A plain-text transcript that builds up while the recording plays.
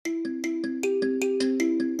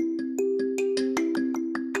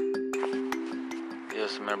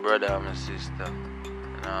my brother and my sister. You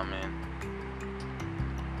know what I mean?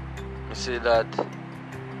 I see that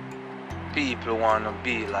people want to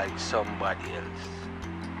be like somebody else.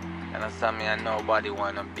 You understand me? And nobody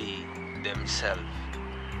want to be themselves.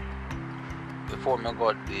 Before me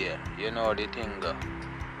got there, you know the thing go.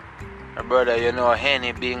 My brother, you know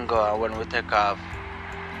any bingo when we take off,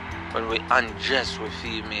 when we undress with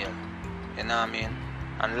female. You know what I mean?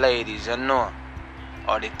 And ladies, you know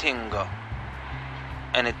how the thing go.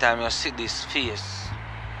 Anytime you see this face,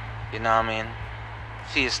 you know what I mean?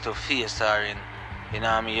 Face to face or in, you know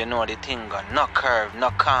what I mean? You know the thing go. No curve, no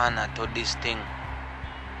corner to this thing.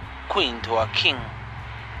 Queen to a king.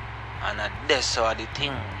 And a this or the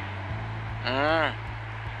thing.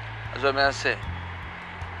 That's what I say.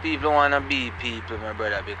 People want to be people, my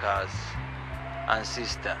brother, because, and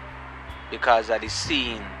sister, because of the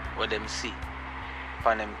scene what them see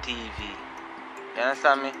on them TV. You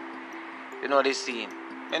understand me? You know the scene.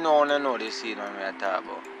 I know the scene when we talk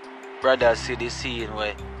about. Brothers see the scene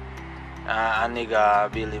where a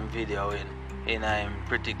nigga build him video in him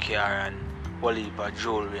pretty car and whole heap of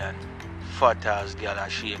jewelry and fat ass girl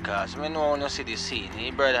and shakers. I know when you see the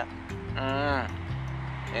scene, brother. You know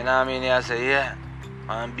what I mean? I say, yeah,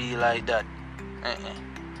 and be like that.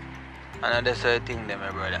 And that's the thing there, my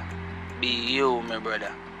brother. Be you, my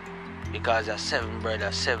brother. Because there's 7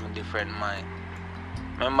 brothers, 7 different minds.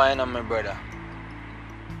 Remember, you know, my brother.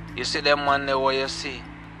 You see them one there what you see.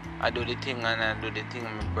 I do the thing and I do the thing,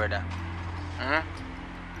 my brother.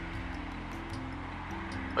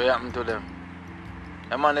 What happened to them?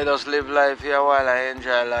 The man they just live life here a while and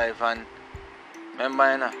enjoy life and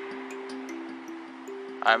remember, you know.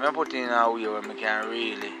 I'm putting in a way where I can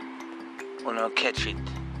really catch it.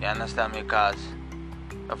 You understand me? Because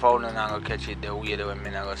if I don't go catch it the way that I'm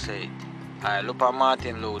going to say it. I look at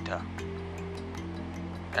Martin Luther.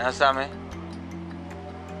 You understand me?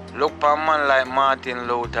 Look at a man like Martin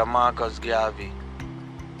Luther, Marcus Garvey.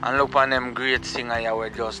 And look at them great singers here were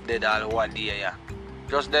just dead all what year. Yeah.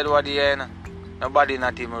 Just dead what year. You know? Nobody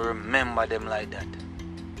not even remember them like that.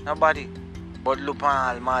 Nobody. But look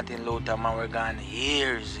at Martin Luther, man, we're gone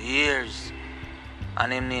years.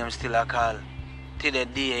 And him name still a call. Till the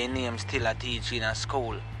day his name still a teach in a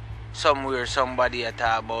school. Somewhere somebody a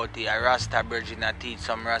talk about it. A Rasta virgin a teach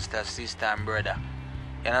some Rasta sister and brother.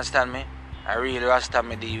 You understand me? A real Rasta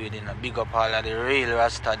me deal with, you know. Big up all of the real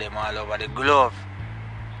Rasta them all over the globe.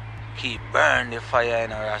 Keep burn the fire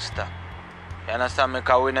in a Rasta. You understand me?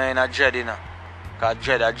 Because we not in a dread, you know. Because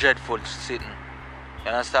dread a dreadful sitting.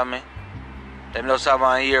 You understand me? Them just have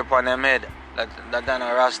an ear upon them head. That ain't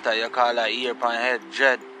a Rasta, you call that ear upon head,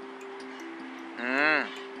 dread.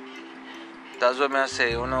 That's what I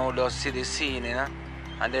say, you know, just see the scene, you know.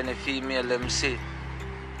 And then the female them see.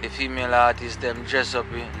 The female artists them dress up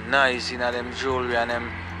nice, you know, them jewelry and them,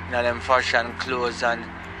 you know, them fashion clothes and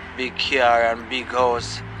big car and big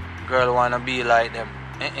house. Girl wanna be like them.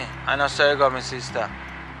 I know so you got my sister.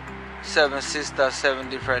 7 sisters, 7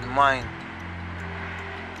 different minds.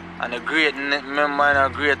 And a great member and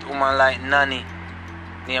a great woman like Nanny.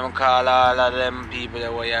 Name call all of them people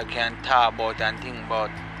that way you can talk about and think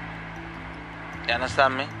about. You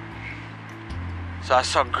understand me? So I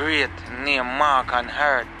saw great name Mark and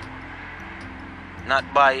Hurt.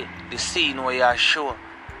 Not by the scene where you show.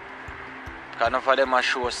 Because enough of them are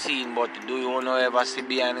show a scene, but do you want to ever see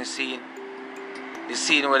behind the scene? The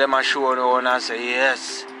scene where them are show and I say,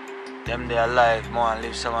 yes, them they alive, more and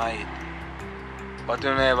live some of it. But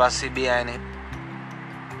you never see behind it.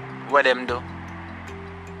 What them do?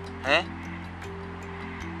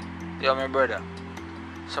 Yo, my brother.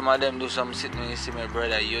 Some of them do some shit when you see my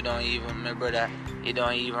brother. You don't even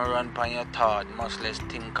run upon your thought, much less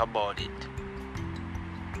think about it.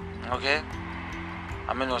 Okay?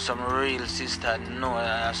 I mean, some real sister know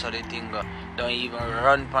that's how they think. Don't even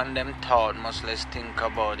run upon them thought, much less think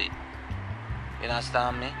about it. You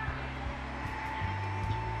understand me?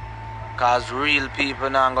 Because real people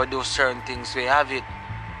now go do certain things. We have it.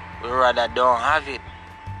 We rather don't have it.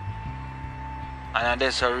 And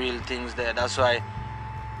there's some real things there. That's why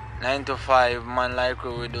 9 to 5, man like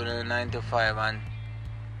we do the 9 to 5. And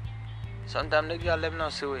sometimes the girl them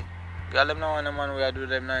not see we. Girl them not want a man we do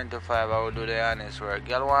them 9 to 5. I will do the honest work.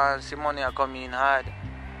 Girl want see money I come in hard.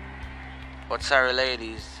 But sorry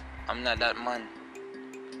ladies, I'm not that man.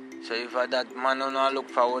 So if I that man don't look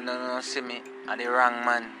for one don't see me, I'm the wrong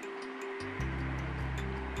man.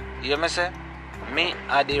 You hear me say? Me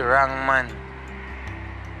are the wrong man.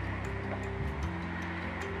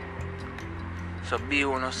 So be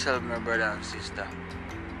yourself, my brother and sister.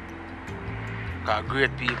 Because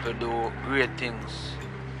great people do great things.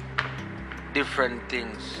 Different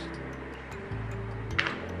things.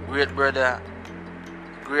 great brother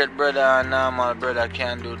and normal brother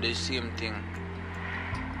can do the same thing.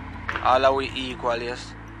 All are we equal,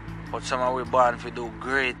 yes, but some are we born to do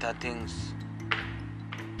greater things.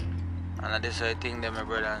 And that's why I think them, my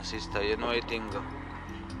brother and sister, you know what I think, you know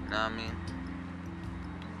what I mean?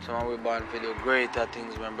 Some are we born to do greater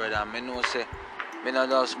things, my brother. And I know say, me not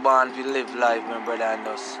just born to live life, my brother, and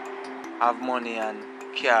just have money and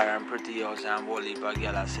car and pretty house and whole heap of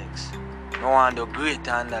girl and sex. I want to do greater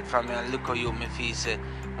than that. From me and look at you, me feel say,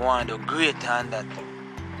 I want to do greater than that.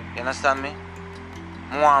 You understand me?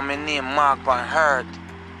 I want my name marked on earth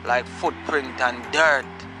like footprint and dirt.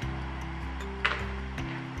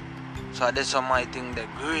 So that's why I think the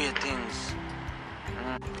great things.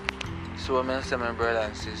 So I say, my brother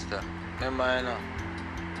and sister, remember, you know,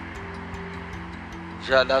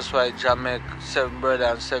 that's why Jah make 7 brothers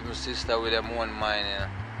and 7 sisters with them one mind, you know.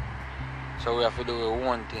 So we have to do our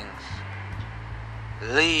own things.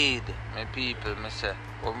 Lead, my people, me say.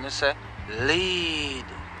 What me say? Lead.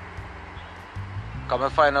 Because I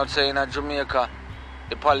find out say in Jamaica,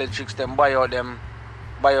 the politics them buy out them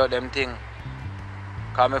thing.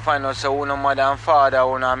 Because I find out say uno mother and father,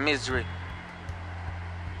 uno misery.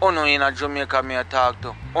 Uno in Jamaica me talk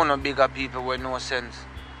to. Uno bigger people with no sense.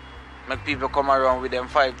 Make people come around with them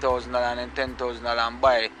 $5,000 and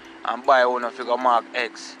 $10,000 and buy uno figure Mark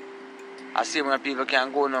X. I see when people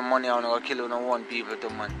can't go no money and go kill uno one people to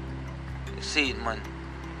man. You see it, man.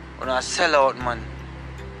 Uno sell out, man.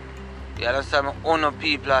 You understand me? Uno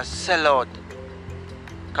people are sell out.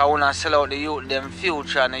 Because uno sell out the youth them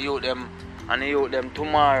future and the youth them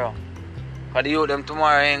tomorrow. Because the youth them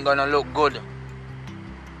tomorrow ain't gonna look good.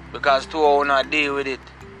 Because two uno deal with it.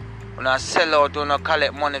 Uno sell out, uno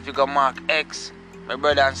collect money if you go Mark X. My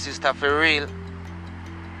brother and sister for real.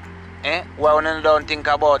 Why uno don't think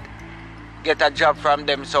about get a job from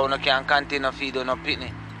them so uno can continue to feed uno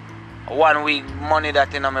pitney. 1 week money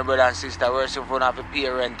that you know my brother and sister worse if uno have to pay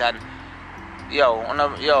rent and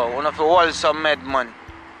uno for wholesome med man.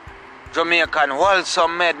 Jamaican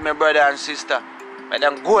wholesome med, my brother and sister. But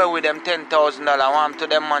them go with them $10,000 want to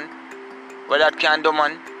them, man. What that can do,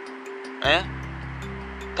 man?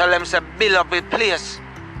 Tell them to build up a place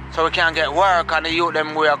so we can get work and the youth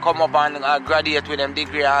them will come up and graduate with them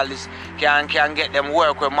degree and all this. Can get them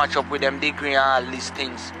work will match up with them degree and all these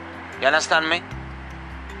things. You understand me?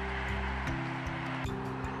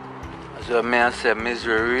 So me I say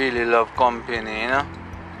misery really love company, you know.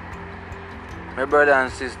 My brother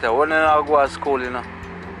and sister, when you go to school, you know,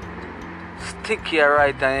 stick your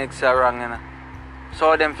right and X are wrong, you know.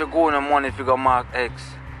 So them if you go no money if you go Mark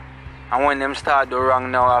X. And when them start do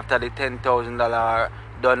wrong now after the $10,000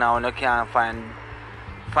 done now, you can't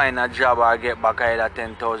find a job or get back either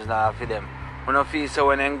 $10,000 for them. You know feel so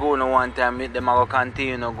when them go no one time, them go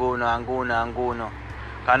continue no go no and go no and go no.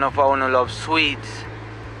 Because enough of you love sweets.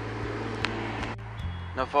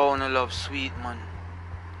 Enough of you love sweet, man.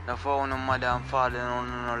 Enough of you mother and father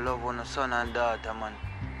and love your son and daughter, man.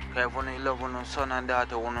 Because if you love your son and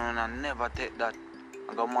daughter, you never take that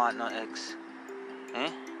and go mark no X.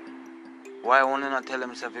 Why won't you not tell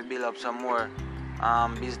himself to build up some more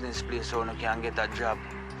business place so you can get a job?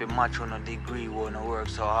 If you match on a degree, you want to work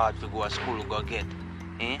so hard to go to school, go get.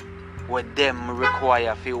 What them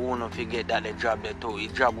require for you to get that the job there too. The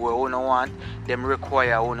job where you want, them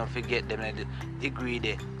require you to get them the degree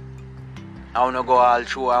there. I want to go all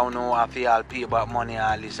through, I want to have to all pay back money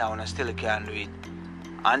all this, I want to still can't do it.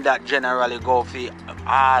 And that generally go for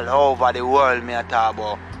all over the world, me I talk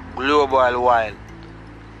about. Global wide.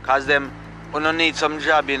 Because them, you don't need some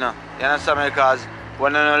job, you know. You understand me? Because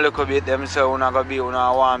when you look a bit, them say, you don't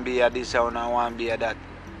want to be a this, you don't want to be a that.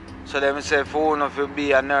 So them say, for you to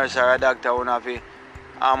be a nurse or a doctor, you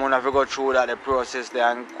have to go through that the process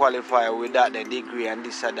there and qualify with that the degree and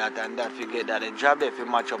this and that to get that the job there if you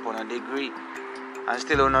match up on a degree. And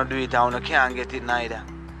still you don't do it and you can't get it neither.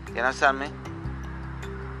 You understand me?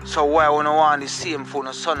 So why you don't want the same for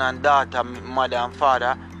your son and daughter, mother and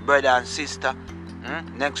father, brother and sister,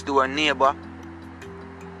 next door neighbor?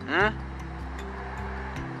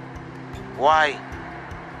 Why?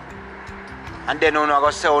 And then you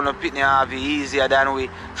go say you pitney have it easier than we.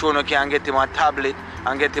 So you can get him a tablet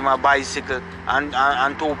and get him a bicycle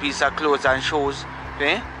and 2 pieces of clothes and shoes.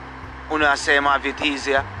 You say him have it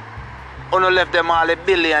easier. You left them all $1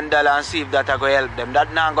 billion and see if that going to help them.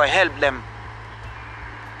 That not going to help them.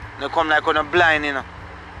 You come like on a blind, you know.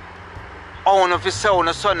 Uno if you say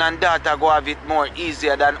your son and daughter go have it more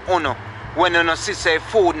easier than uno. When you see say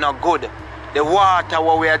food not good, the water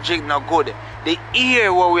where we are drink not good, the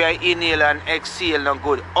air where we are inhale and exhale not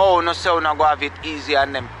good. Oh, no say uno go have it easier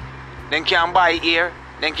than them. Then can buy air,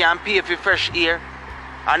 then can pay for fresh air.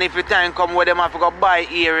 And if the time come where them have to go buy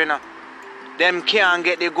here, you know, them can't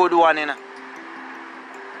get the good one, you know.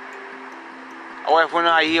 Or if you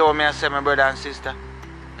not hear what I say, my brother and sister.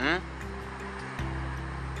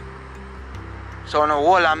 So no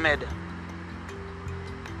whole Ahmed.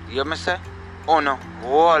 You hear me say? Oh no,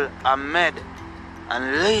 whole Ahmed.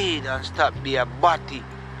 And lead and stop be a body.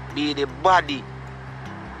 Be the body.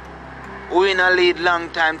 We in a lead long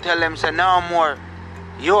time, tell them say no more.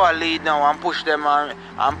 You a lead now and push them on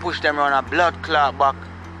a blood clot back.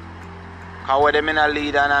 Cause when them in a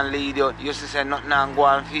lead and lead you used to say nothing and go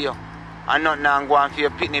on for you. And nothing and go on for you,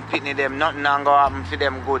 pitney them, nothing and go happen for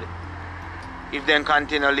them good. If them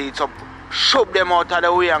continue lead, so shove them out of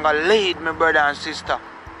the way and go lead, my brother and sister.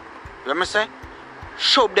 You hear me say?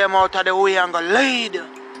 Shove them out of the way and go lead.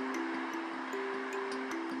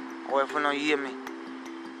 Or if you don't hear me,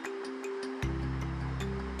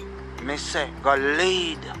 me say, go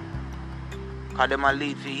lead. Because them a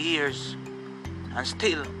lead for years. And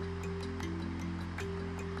still,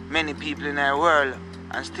 many people in the world,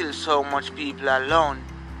 and still so much people alone.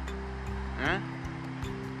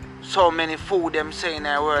 So many food them say in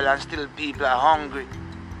the world, and still people are hungry.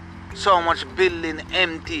 So much building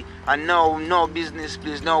empty, and no business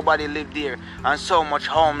place, nobody live there, and so much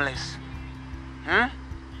homeless.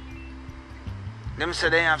 Them say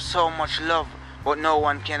they have so much love, but no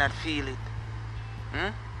one cannot feel it.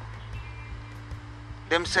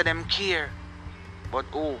 Them say them care, but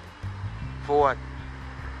who? For what?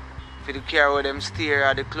 For the care where them steer,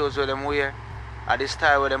 or the clothes where them wear, or the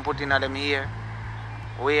style where them put in at them hair.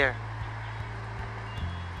 Where?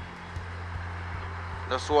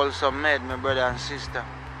 Just hold some med, my brother and sister.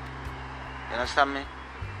 You understand me?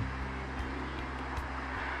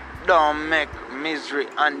 Don't make misery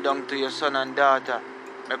hand down to your son and daughter.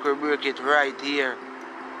 Make we break it right here.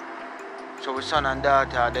 So our son and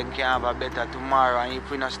daughter then can have a better tomorrow. And if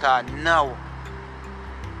we not start now,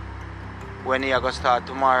 when you go start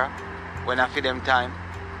tomorrow, when I feed them time,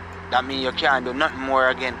 that means you can't do nothing more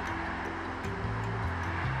again.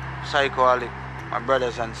 Psychoholic, my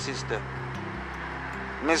brothers and sisters.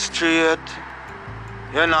 Miss Straight,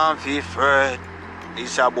 you not feel afraid.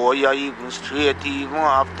 This a boy you even straight even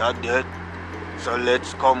after death. So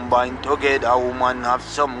let's combine together, woman, have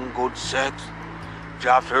some good sex.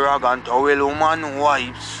 Jaffe rag and towel, woman,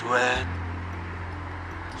 wipe sweat.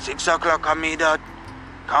 6 o'clock a me that,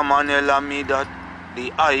 come on, ella me that.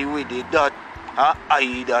 The eye with the dot,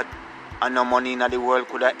 I that. And no money in the world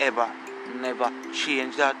could have ever, never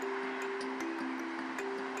change that.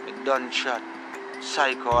 A done shot,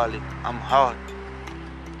 psychoholic, I'm hot.